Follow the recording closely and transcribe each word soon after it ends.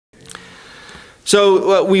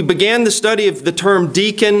So we began the study of the term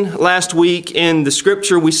deacon last week. In the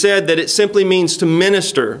scripture, we said that it simply means to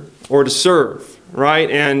minister or to serve, right?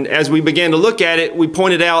 And as we began to look at it, we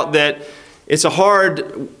pointed out that it's a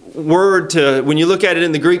hard word to, when you look at it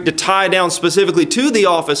in the Greek, to tie down specifically to the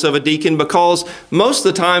office of a deacon, because most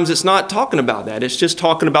of the times it's not talking about that. It's just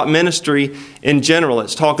talking about ministry in general.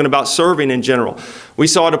 It's talking about serving in general. We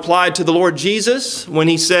saw it applied to the Lord Jesus when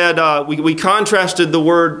he said, we contrasted the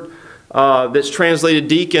word that's translated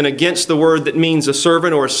deacon against the word that means a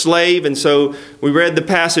servant or a slave. And so we read the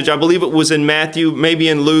passage, I believe it was in Matthew, maybe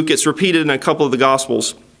in Luke. It's repeated in a couple of the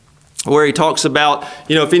Gospels, where he talks about,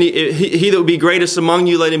 he that would be greatest among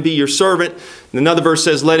you, let him be your servant. And another verse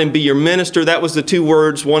says, let him be your minister. That was the two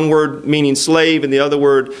words, one word meaning slave and the other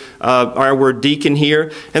word, our word deacon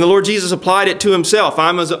here. And the Lord Jesus applied it to himself.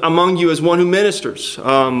 I'm among you as one who ministers,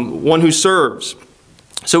 one who serves.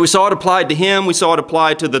 So we saw it applied to him, we saw it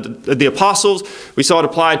applied to the apostles, we saw it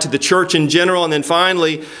applied to the church in general, and then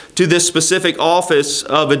finally to this specific office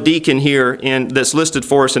of a deacon here that's listed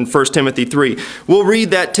for us in 1 Timothy 3. We'll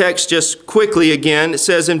read that text just quickly again. It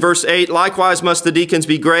says in verse 8, likewise must the deacons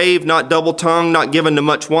be grave, not double-tongued, not given to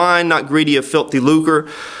much wine, not greedy of filthy lucre,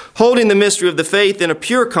 holding the mystery of the faith in a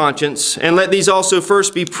pure conscience, and let these also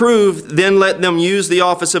first be proved, then let them use the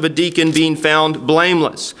office of a deacon, being found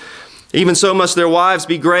blameless. Even so must their wives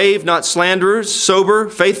be grave, not slanderers, sober,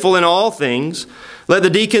 faithful in all things. Let the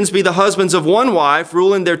deacons be the husbands of one wife,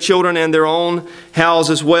 ruling their children and their own house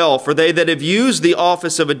as well. For they that have used the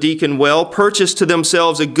office of a deacon well, purchase to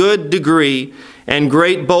themselves a good degree and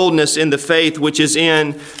great boldness in the faith which is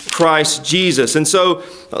in Christ Jesus. And so,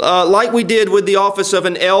 like we did with the office of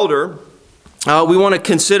an elder, we want to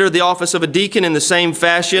consider the office of a deacon in the same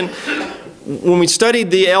fashion. When we studied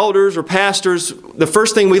the elders or pastors, the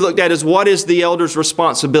first thing we looked at is what is the elder's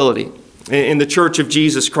responsibility in the Church of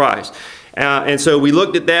Jesus Christ. And so we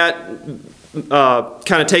looked at that,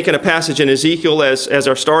 kind of taking a passage in Ezekiel as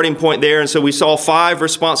our starting point there. And so we saw 5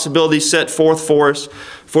 responsibilities set forth for us,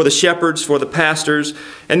 for the shepherds, for the pastors.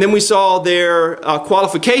 And then we saw their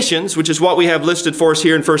qualifications, which is what we have listed for us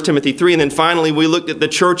here in 1 Timothy 3. And then finally, we looked at the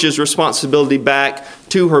church's responsibility back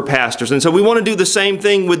to her pastors. And so we want to do the same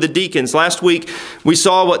thing with the deacons. Last week, we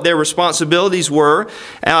saw what their responsibilities were.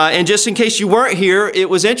 And just in case you weren't here, it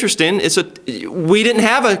was interesting. We didn't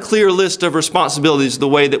have a clear list of responsibilities the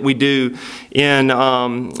way that we do in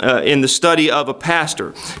the study of a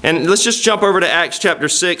pastor. And let's just jump over to Acts chapter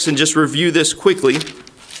 6 and just review this quickly,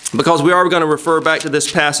 because we are going to refer back to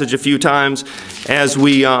this passage a few times as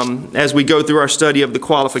we go through our study of the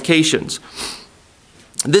qualifications.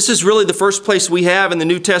 This is really the first place we have in the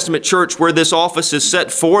New Testament church where this office is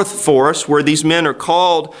set forth for us, where these men are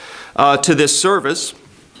called to this service.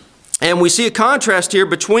 And we see a contrast here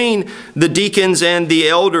between the deacons and the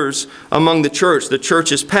elders among the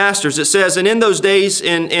church's pastors. It says, and in those days,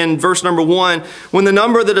 in verse number 1, when the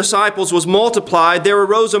number of the disciples was multiplied, there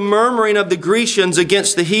arose a murmuring of the Grecians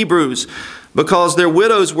against the Hebrews, because their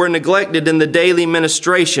widows were neglected in the daily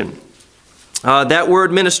ministration. That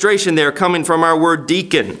word ministration there coming from our word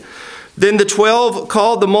deacon. Then the 12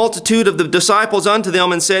 called the multitude of the disciples unto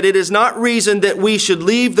them and said, it is not reason that we should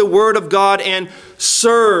leave the word of God and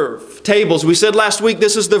serve tables. We said last week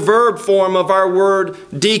this is the verb form of our word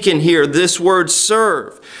deacon here, this word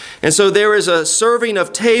serve. And so there is a serving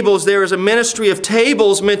of tables, there is a ministry of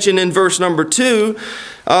tables mentioned in verse number 2.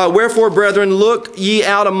 Wherefore, brethren, look ye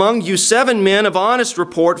out among you 7 men of honest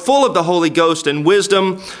report, full of the Holy Ghost and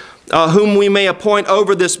wisdom, whom we may appoint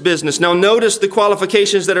over this business. Now notice the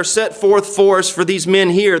qualifications that are set forth for us for these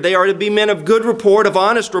men here. They are to be men of good report, of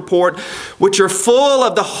honest report, which are full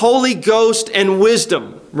of the Holy Ghost and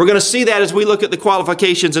wisdom. We're going to see that as we look at the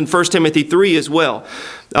qualifications in 1 Timothy 3 as well.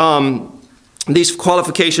 These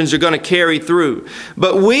qualifications are going to carry through.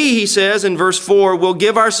 But we, he says in verse 4, will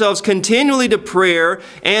give ourselves continually to prayer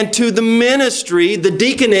and to the ministry, the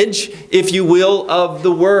deaconage, if you will, of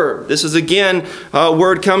the word. This is again a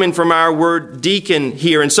word coming from our word deacon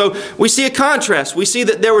here. And so we see a contrast. We see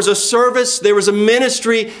that there was a service, there was a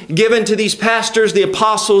ministry given to these pastors, the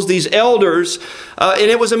apostles, these elders,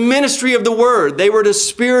 and it was a ministry of the word. They were to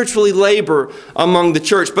spiritually labor among the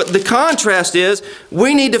church. But the contrast is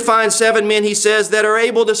we need to find 7 men, he says, that are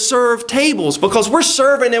able to serve tables, because we're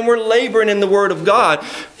serving and we're laboring in the Word of God.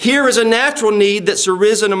 Here is a natural need that's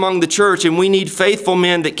arisen among the church, and we need faithful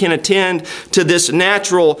men that can attend to this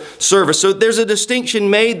natural service. So there's a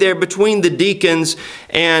distinction made there between the deacons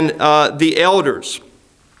and the elders.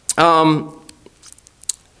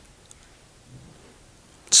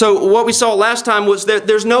 So what we saw last time was that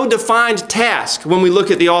there's no defined task when we look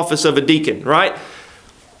at the office of a deacon, right?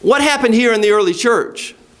 What happened here in the early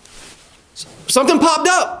church? something popped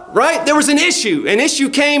up, right? There was an issue. An issue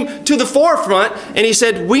came to the forefront, and he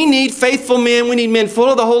said, we need faithful men, we need men full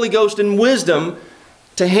of the Holy Ghost and wisdom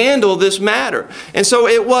to handle this matter. And so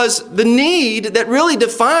it was the need that really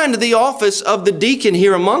defined the office of the deacon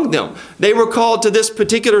here among them. They were called to this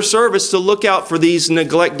particular service to look out for these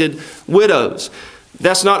neglected widows.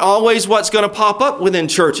 That's not always what's going to pop up within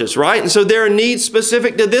churches, right? And so there are needs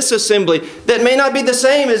specific to this assembly that may not be the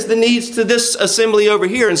same as the needs to this assembly over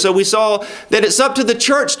here. And so we saw that it's up to the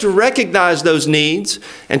church to recognize those needs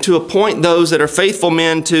and to appoint those that are faithful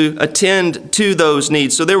men to attend to those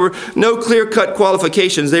needs. So there were no clear-cut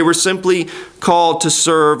qualifications. They were simply called to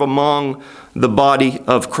serve among the body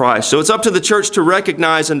of Christ. So it's up to the church to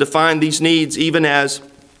recognize and define these needs, even as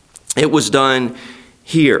it was done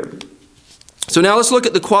here. So now let's look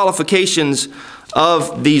at the qualifications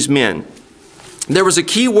of these men. There was a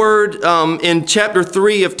key word in chapter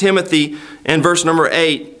 3 of Timothy and verse number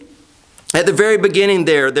 8. At the very beginning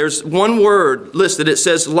there's one word listed. It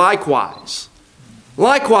says, likewise.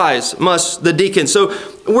 Likewise must the deacon. So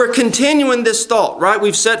we're continuing this thought, right?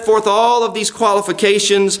 We've set forth all of these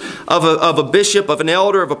qualifications of a bishop, of an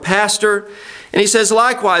elder, of a pastor. And he says,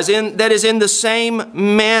 likewise, that is in the same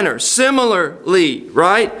manner, similarly,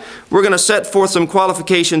 right? We're going to set forth some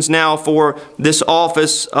qualifications now for this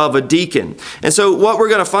office of a deacon. And so what we're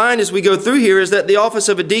going to find as we go through here is that the office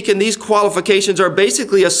of a deacon, these qualifications are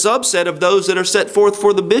basically a subset of those that are set forth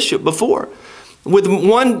for the bishop before, with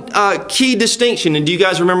one key distinction. And do you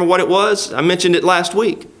guys remember what it was? I mentioned it last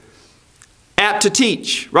week. Apt to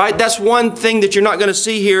teach, right? That's one thing that you're not going to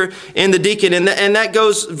see here in the deacon. And that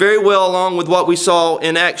goes very well along with what we saw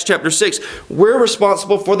in Acts chapter 6. We're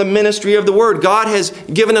responsible for the ministry of the word. God has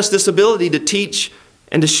given us this ability to teach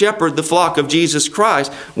and to shepherd the flock of Jesus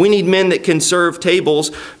Christ. We need men that can serve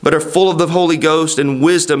tables, but are full of the Holy Ghost and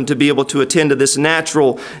wisdom to be able to attend to this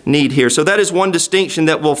natural need here. So that is one distinction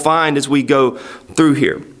that we'll find as we go through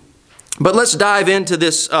here. But let's dive into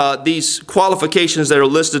these qualifications that are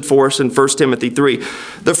listed for us in 1 Timothy 3.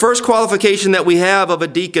 The first qualification that we have of a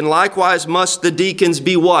deacon, likewise must the deacons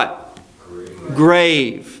be what?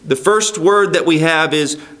 Grave. The first word that we have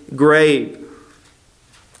is grave.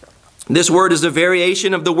 This word is a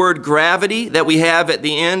variation of the word gravity that we have at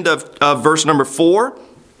the end of verse number 4.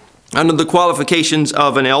 Under the qualifications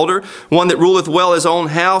of an elder, one that ruleth well his own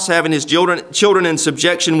house, having his children in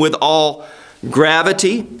subjection with all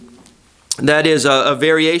gravity. That is a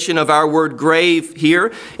variation of our word grave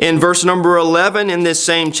here. In verse number 11 in this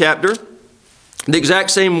same chapter, the exact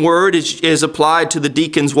same word is applied to the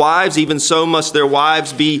deacons' wives. Even so must their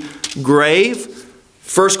wives be grave.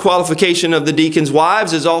 First qualification of the deacons'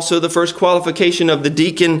 wives is also the first qualification of the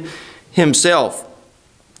deacon himself.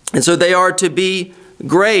 And so they are to be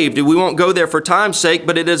grave. We won't go there for time's sake,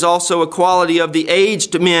 but it is also a quality of the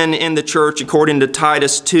aged men in the church according to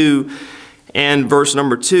Titus 2 and verse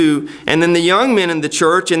number 2. And then the young men in the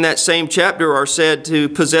church in that same chapter are said to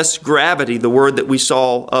possess gravity, the word that we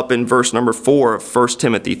saw up in verse number 4 of 1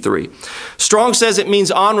 Timothy 3. Strong says it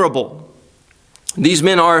means honorable. These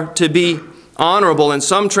men are to be honorable, and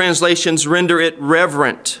some translations render it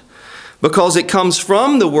reverent because it comes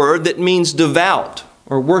from the word that means devout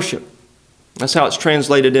or worship. That's how it's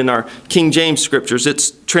translated in our King James scriptures.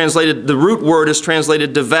 It's translated, the root word is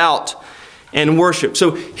translated devout and worship.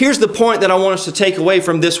 So here's the point that I want us to take away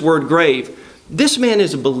from this word grave. This man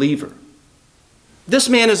is a believer. This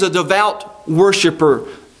man is a devout worshiper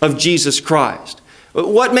of Jesus Christ.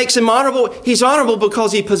 What makes him honorable? He's honorable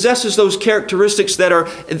because he possesses those characteristics that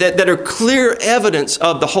are clear evidence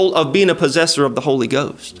of being a possessor of the Holy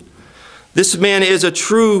Ghost. This man is a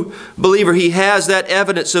true believer. He has that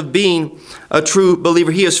evidence of being a true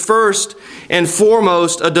believer. He is first and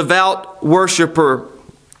foremost a devout worshiper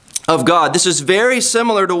of God. This is very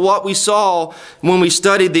similar to what we saw when we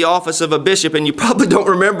studied the office of a bishop, and you probably don't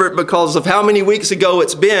remember it because of how many weeks ago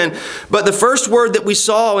it's been. But the first word that we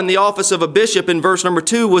saw in the office of a bishop in verse number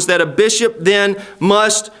 2 was that a bishop then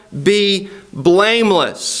must be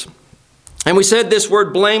blameless. And we said this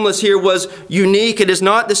word blameless here was unique. It is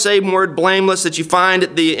not the same word blameless that you find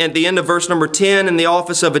at the end of verse number 10 in the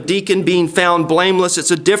office of a deacon being found blameless.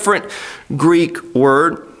 It's a different Greek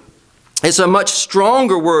word. It's a much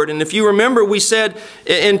stronger word. And if you remember, we said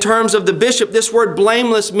in terms of the bishop, this word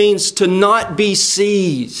blameless means to not be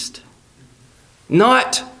seized.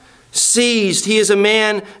 Not seized. He is a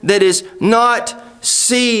man that is not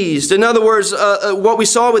seized. In other words, what we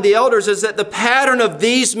saw with the elders is that the pattern of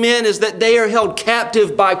these men is that they are held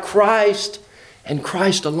captive by Christ and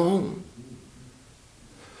Christ alone.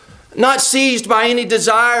 Not seized by any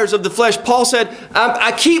desires of the flesh. Paul said,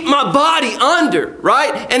 I keep my body under,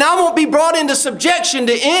 right? And I won't be brought into subjection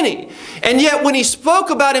to any. And yet when he spoke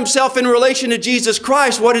about himself in relation to Jesus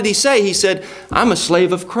Christ, what did he say? He said, I'm a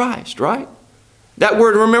slave of Christ, right? That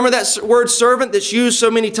word, remember that word servant that's used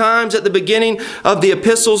so many times at the beginning of the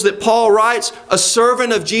epistles that Paul writes? A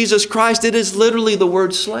servant of Jesus Christ. It is literally the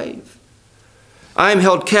word slave. I am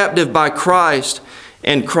held captive by Christ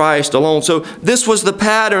and Christ alone. So this was the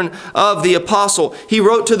pattern of the apostle. He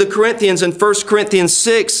wrote to the Corinthians in 1 Corinthians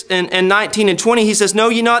 6 and 19 and 20. He says, know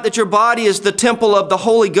ye not that your body is the temple of the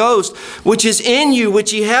Holy Ghost, which is in you,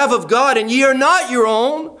 which ye have of God, and ye are not your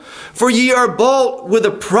own? For ye are bought with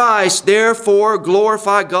a price. Therefore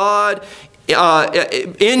glorify God.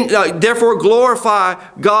 Therefore glorify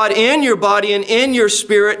God in your body and in your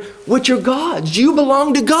spirit, which are God's. You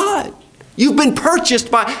belong to God. You've been purchased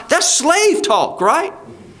by, that's slave talk, right?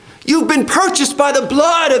 You've been purchased by the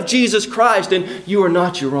blood of Jesus Christ, and you are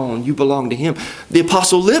not your own. You belong to Him. The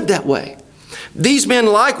apostle lived that way. These men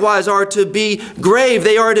likewise are to be grave.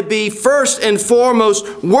 They are to be first and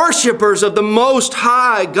foremost worshipers of the Most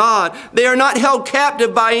High God. They are not held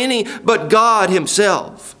captive by any but God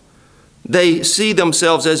Himself. They see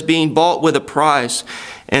themselves as being bought with a price,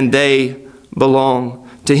 and they belong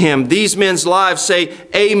to Him. These men's lives say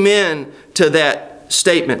amen to that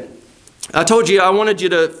statement. I told you I wanted you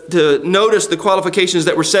to notice the qualifications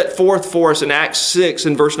that were set forth for us in Acts 6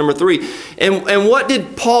 and verse number 3. And what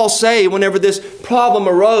did Paul say whenever this problem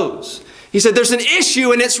arose? He said there's an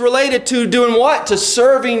issue and it's related to doing what? To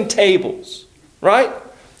serving tables, right?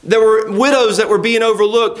 There were widows that were being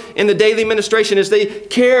overlooked in the daily ministration as they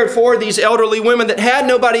cared for these elderly women that had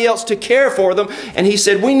nobody else to care for them. And he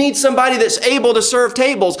said, we need somebody that's able to serve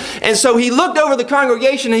tables. And so he looked over the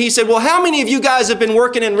congregation and he said, well, how many of you guys have been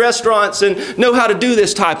working in restaurants and know how to do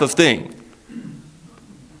this type of thing?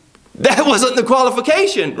 That wasn't the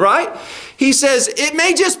qualification, right? He says, it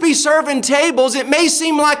may just be serving tables. It may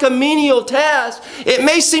seem like a menial task. It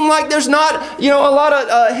may seem like there's not, a lot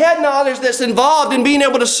of head knowledge that's involved in being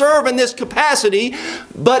able to serve in this capacity.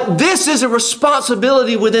 But this is a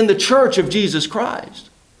responsibility within the church of Jesus Christ.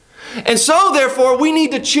 And so, therefore, we need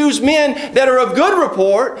to choose men that are of good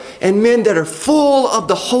report and men that are full of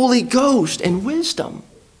the Holy Ghost and wisdom.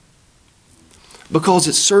 Because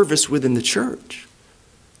it's service within the church.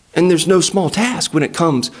 And there's no small task when it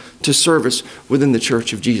comes to service within the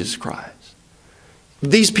church of Jesus Christ.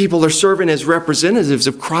 These people are serving as representatives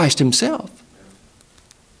of Christ Himself.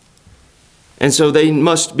 And so they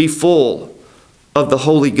must be full of the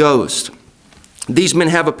Holy Ghost. These men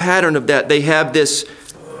have a pattern of that. They have this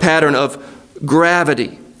pattern of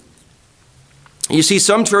gravity. You see,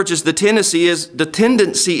 some churches, the tendency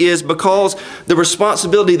is because the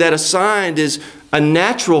responsibility that assigned is a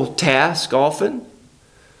natural task often,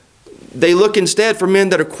 they look instead for men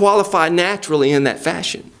that are qualified naturally in that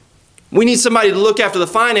fashion. We need somebody to look after the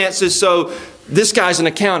finances, so this guy's an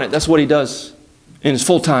accountant. That's what he does in his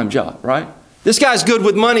full-time job, right? This guy's good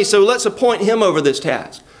with money, so let's appoint him over this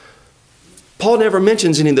task. Paul never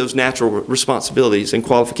mentions any of those natural responsibilities and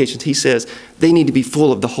qualifications. He says they need to be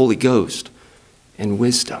full of the Holy Ghost and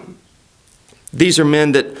wisdom. These are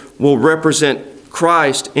men that will represent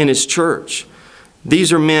Christ in His church.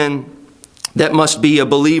 These are men that must be a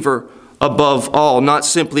believer above all, not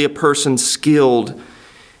simply a person skilled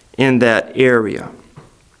in that area.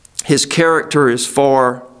 His character is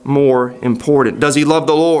far more important. Does he love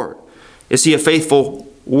the Lord? Is he a faithful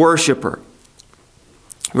worshiper?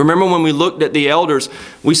 Remember when we looked at the elders,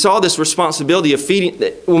 we saw this responsibility of feeding.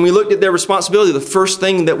 When we looked at their responsibility, the first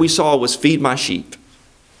thing that we saw was feed my sheep.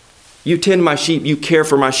 You tend my sheep, you care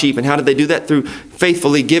for my sheep. And how did they do that? Through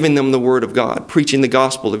faithfully giving them the Word of God, preaching the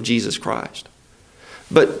gospel of Jesus Christ.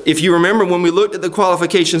 But if you remember when we looked at the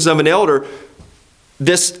qualifications of an elder,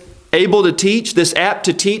 this able to teach, this apt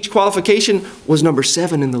to teach qualification was number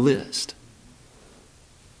 7 in the list.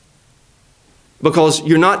 Because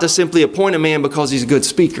you're not to simply appoint a man because he's a good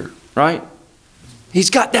speaker, right? He's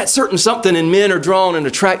got that certain something and men are drawn and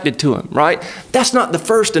attracted to him, right? That's not the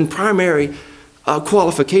first and primary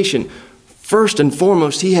qualification. First and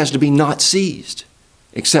foremost, he has to be not seized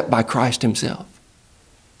except by Christ Himself.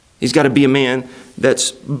 He's got to be a man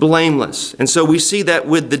that's blameless. And so we see that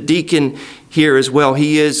with the deacon here as well.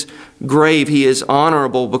 He is grave, he is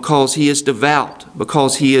honorable because he is devout,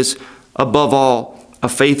 because he is above all a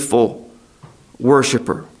faithful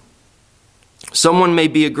worshiper. Someone may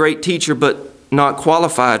be a great teacher but not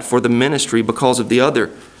qualified for the ministry because of the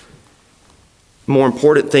other more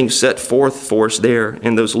important things set forth for us there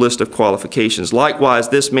in those list of qualifications. Likewise,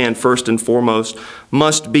 this man first and foremost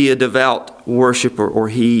must be a devout worshiper or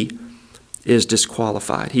he is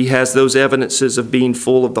disqualified. He has those evidences of being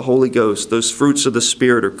full of the Holy Ghost. Those fruits of the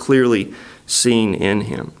Spirit are clearly seen in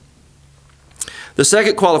him. The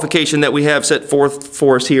second qualification that we have set forth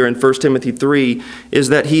for us here in 1 Timothy 3 is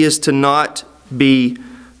that he is to not be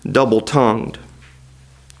double-tongued.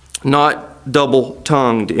 Not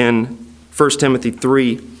double-tongued in 1 Timothy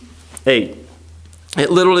 3:8. It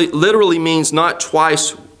literally means not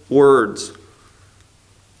twice words.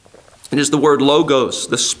 It is the word logos,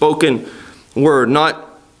 the spoken word,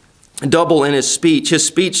 not double in his speech. His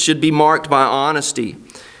speech should be marked by honesty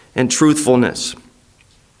and truthfulness.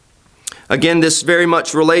 Again, this very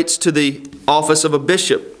much relates to the office of a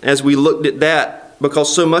bishop, as we looked at that,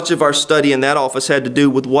 because so much of our study in that office had to do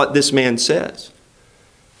with what this man says,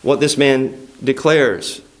 what this man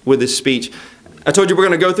declares with his speech. I told you we're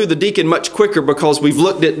going to go through the deacon much quicker because we've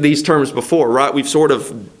looked at these terms before, right? We've sort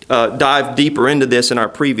of dived deeper into this in our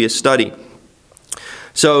previous study.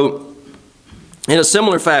 So, in a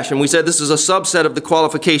similar fashion, we said this is a subset of the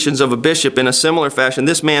qualifications of a bishop. In a similar fashion,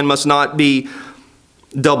 this man must not be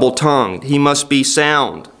double-tongued. He must be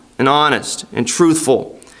sound and honest and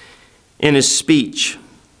truthful in his speech.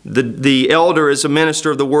 The elder is a minister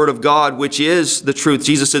of the Word of God, which is the truth.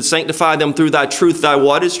 Jesus said, sanctify them through thy truth. Thy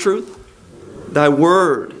what is truth? Thy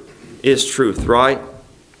word is truth, right?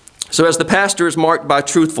 So as the pastor is marked by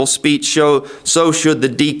truthful speech, so should the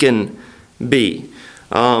deacon be.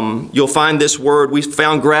 You'll find this word. We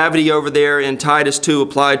found gravity over there in Titus 2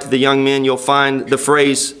 applied to the young men. You'll find the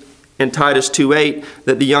phrase in Titus 2:8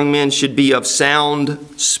 that the young men should be of sound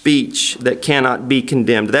speech that cannot be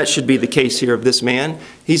condemned. That should be the case here of this man.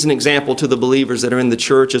 He's an example to the believers that are in the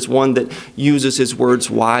church as one that uses his words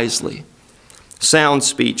wisely. Sound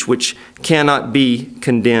speech which cannot be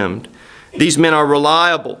condemned. These men are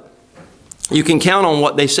reliable. You can count on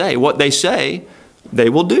what they say. What they say, they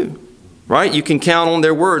will do. Right? You can count on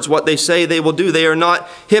their words. What they say, they will do. They are not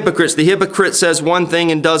hypocrites. The hypocrite says one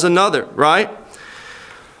thing and does another. Right?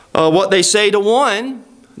 What they say to one,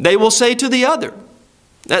 they will say to the other.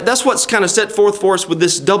 That's what's kind of set forth for us with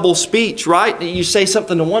this double speech, right? You say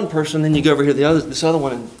something to one person, then you go over here to this other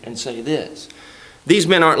one and say this. These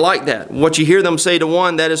men aren't like that. What you hear them say to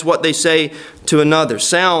one, that is what they say to another.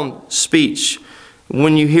 Sound speech.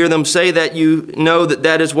 When you hear them say that, you know that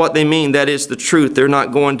that is what they mean. That is the truth. They're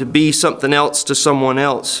not going to be something else to someone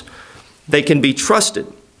else. They can be trusted.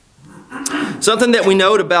 Something that we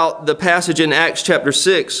note about the passage in Acts chapter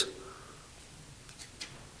 6.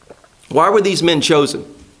 Why were these men chosen?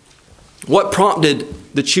 What prompted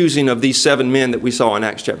the choosing of these 7 men that we saw in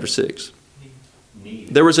Acts chapter 6?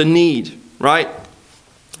 There was a need, right?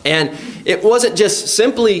 And it wasn't just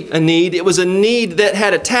simply a need. It was a need that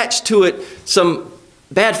had attached to it some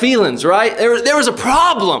bad feelings, right? There was a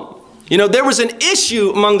problem. You know, there was an issue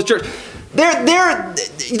among the church.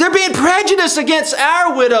 They're being prejudiced against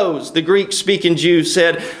our widows, the Greek-speaking Jews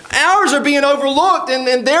said. Ours are being overlooked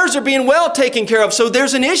and theirs are being well taken care of. So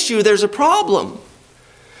there's an issue, there's a problem.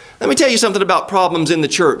 Let me tell you something about problems in the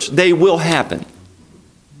church. They will happen.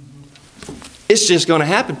 It's just going to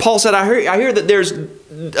happen. Paul said, I hear that there's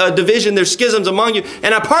a division, there's schisms among you,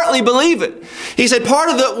 and I partly believe it. He said part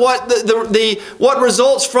of what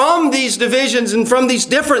results from these divisions and from these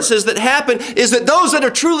differences that happen is that those that are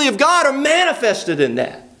truly of God are manifested in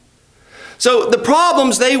that. So the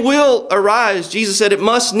problems, they will arise. Jesus said it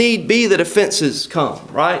must need be that offenses come,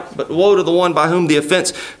 right? But woe to the one by whom the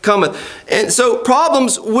offense cometh. And so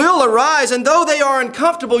problems will arise, and though they are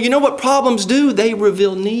uncomfortable, you know what problems do? They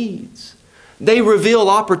reveal needs. They reveal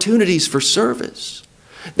opportunities for service.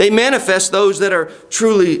 They manifest those that are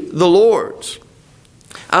truly the Lord's.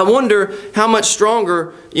 I wonder how much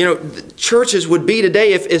stronger, churches would be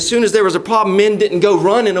today if as soon as there was a problem, men didn't go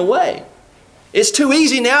running away. It's too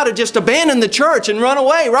easy now to just abandon the church and run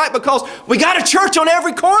away, right? Because we got a church on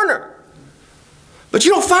every corner. But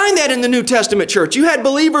you don't find that in the New Testament church. You had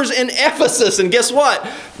believers in Ephesus, and guess what?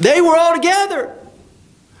 They were all together.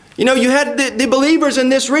 You had the believers in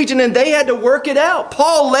this region, and they had to work it out.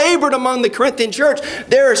 Paul labored among the Corinthian church.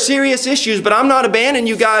 There are serious issues, but I'm not abandoning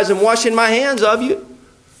you guys and washing my hands of you.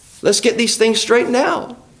 Let's get these things straightened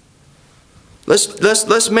out.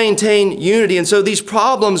 Let's maintain unity. And so these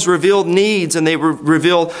problems reveal needs, and they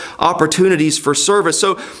reveal opportunities for service.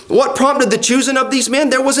 So what prompted the choosing of these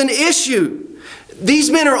men? There was an issue.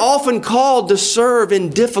 These men are often called to serve in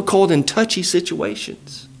difficult and touchy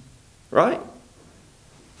situations, right?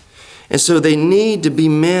 And so they need to be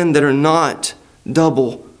men that are not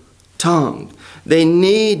double-tongued. They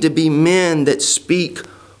need to be men that speak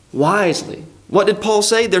wisely. What did Paul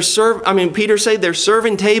say? Peter say they're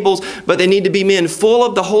serving tables, but they need to be men full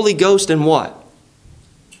of the Holy Ghost and what?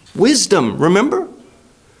 Wisdom, remember?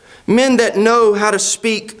 Men that know how to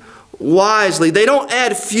speak wisely. They don't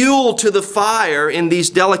add fuel to the fire in these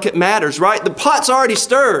delicate matters, right? The pot's already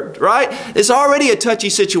stirred, right? It's already a touchy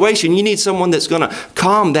situation. You need someone that's going to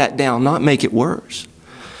calm that down, not make it worse.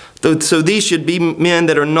 So these should be men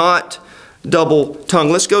that are not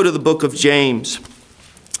double-tongued. Let's go to the book of James.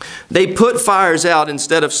 They put fires out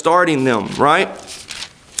instead of starting them, right?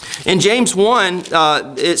 In James 1,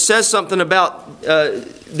 it says something about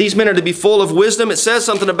these men are to be full of wisdom. It says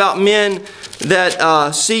something about men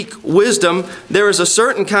that seek wisdom. There is a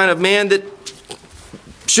certain kind of man that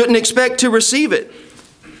shouldn't expect to receive it.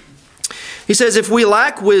 He says, if we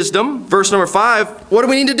lack wisdom, verse number 5, what do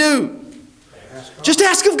we need to do? Just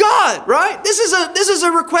ask of God, right? This is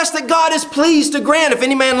a request that God is pleased to grant. If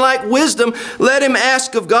any man lack wisdom, let him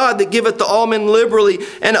ask of God that giveth to all men liberally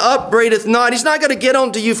and upbraideth not. He's not going to get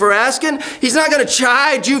on to you for asking. He's not going to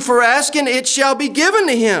chide you for asking. It shall be given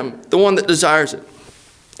to him, the one that desires it.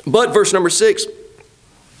 But verse number 6,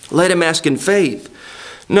 let him ask in faith,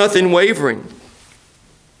 nothing wavering.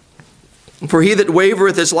 For he that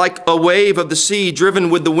wavereth is like a wave of the sea, driven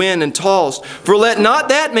with the wind and tossed. For let not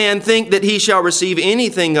that man think that he shall receive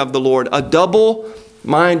anything of the Lord. A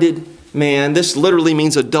double-minded man. This literally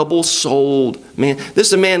means a double-souled man. This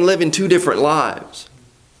is a man living two different lives.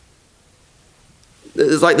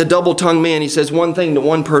 It's like the double-tongued man. He says one thing to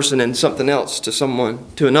one person and something else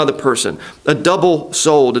to another person. A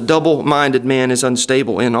double-souled, a double-minded man is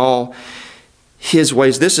unstable in all his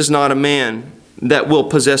ways. This is not a man that will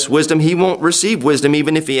possess wisdom. He won't receive wisdom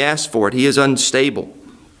even if he asks for it. He is unstable.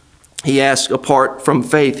 He asks apart from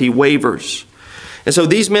faith. He wavers. And so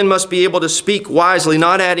these men must be able to speak wisely,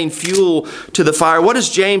 not adding fuel to the fire. What does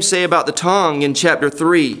James say about the tongue in chapter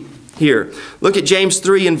 3 here? Look at James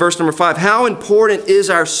 3 in verse number 5. How important is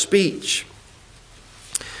our speech?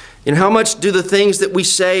 And how much do the things that we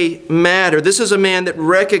say matter? This is a man that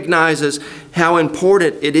recognizes how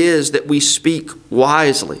important it is that we speak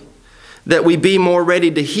wisely, that we be more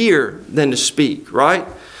ready to hear than to speak, right?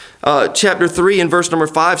 Chapter 3 and verse number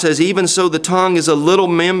 5 says, even so the tongue is a little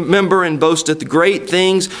member and boasteth great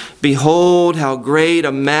things. Behold, how great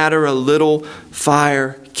a matter a little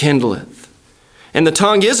fire kindleth. And the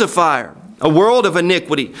tongue is a fire, a world of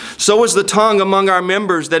iniquity. So is the tongue among our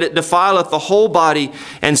members, that it defileth the whole body,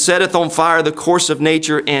 and setteth on fire the course of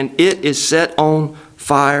nature, and it is set on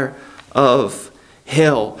fire of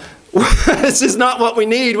hell. This is not what we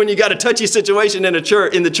need when you got a touchy situation in the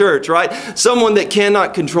church, right? Someone that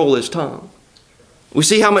cannot control his tongue. We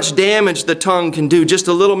see how much damage the tongue can do. Just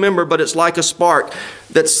a little member, but it's like a spark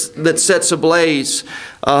that sets ablaze.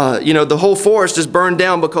 The whole forest is burned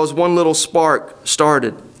down because one little spark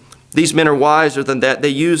started. These men are wiser than that. They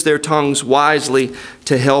use their tongues wisely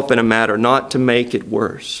to help in a matter, not to make it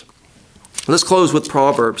worse. Let's close with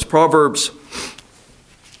Proverbs. Proverbs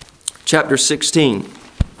chapter 16.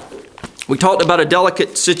 We talked about a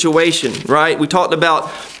delicate situation, right? We talked about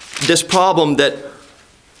this problem that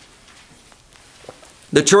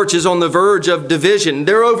the church is on the verge of division.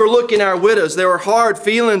 They're overlooking our widows. There are hard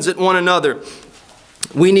feelings at one another.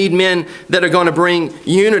 We need men that are going to bring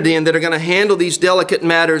unity and that are going to handle these delicate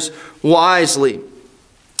matters wisely.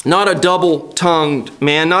 Not a double-tongued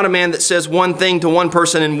man, not a man that says one thing to one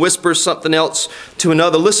person and whispers something else to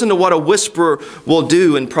another. Listen to what a whisperer will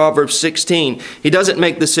do in Proverbs 16. He doesn't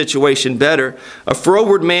make the situation better. A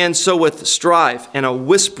froward man soweth strife, and a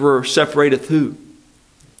whisperer separateth who?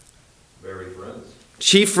 Very friends.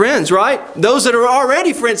 Chief friends, right? Those that are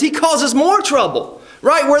already friends. He causes more trouble,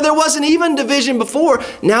 right? Where there wasn't even division before,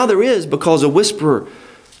 now there is, because a whisperer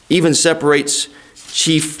even separates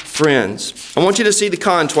chief friends. I want you to see the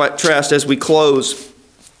contrast as we close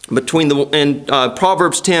between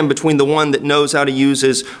Proverbs 10 between the one that knows how to use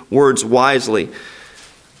his words wisely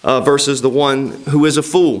versus the one who is a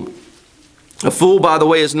fool. A fool, by the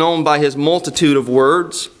way, is known by his multitude of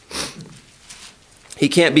words. He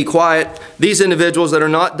can't be quiet. These individuals that are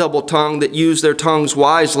not double-tongued, that use their tongues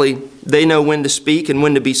wisely, they know when to speak and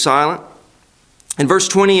when to be silent. And verse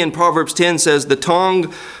 20 in Proverbs 10 says, the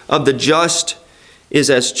tongue of the just is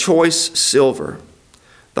as choice silver.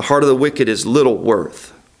 The heart of the wicked is little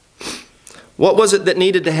worth. What was it that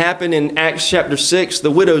needed to happen in Acts chapter 6? The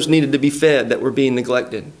widows needed to be fed that were being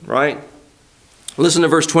neglected, right? Listen to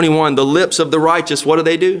verse 21. The lips of the righteous, what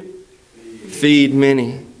do? Feed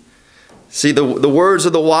many. See, the words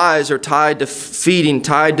of the wise are tied to feeding,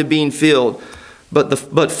 tied to being filled.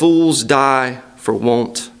 But fools die for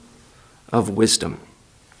want of wisdom.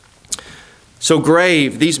 So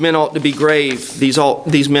grave, these men ought to be grave.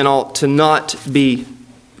 These men ought to not be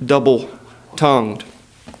double-tongued.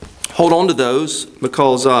 hold on to those,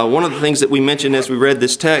 because one of the things that we mentioned as we read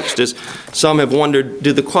this text is some have wondered,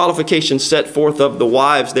 do the qualifications set forth of the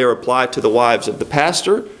wives there apply to the wives of the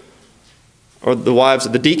pastor or the wives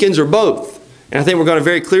of the deacons, or both? And I think we're going to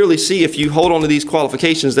very clearly see, if you hold on to these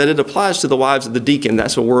qualifications, that it applies to the wives of the deacon.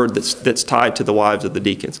 That's a word that's tied to the wives of the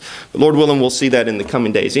deacons. But Lord willing, we'll see that in the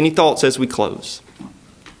coming days. Any thoughts as we close?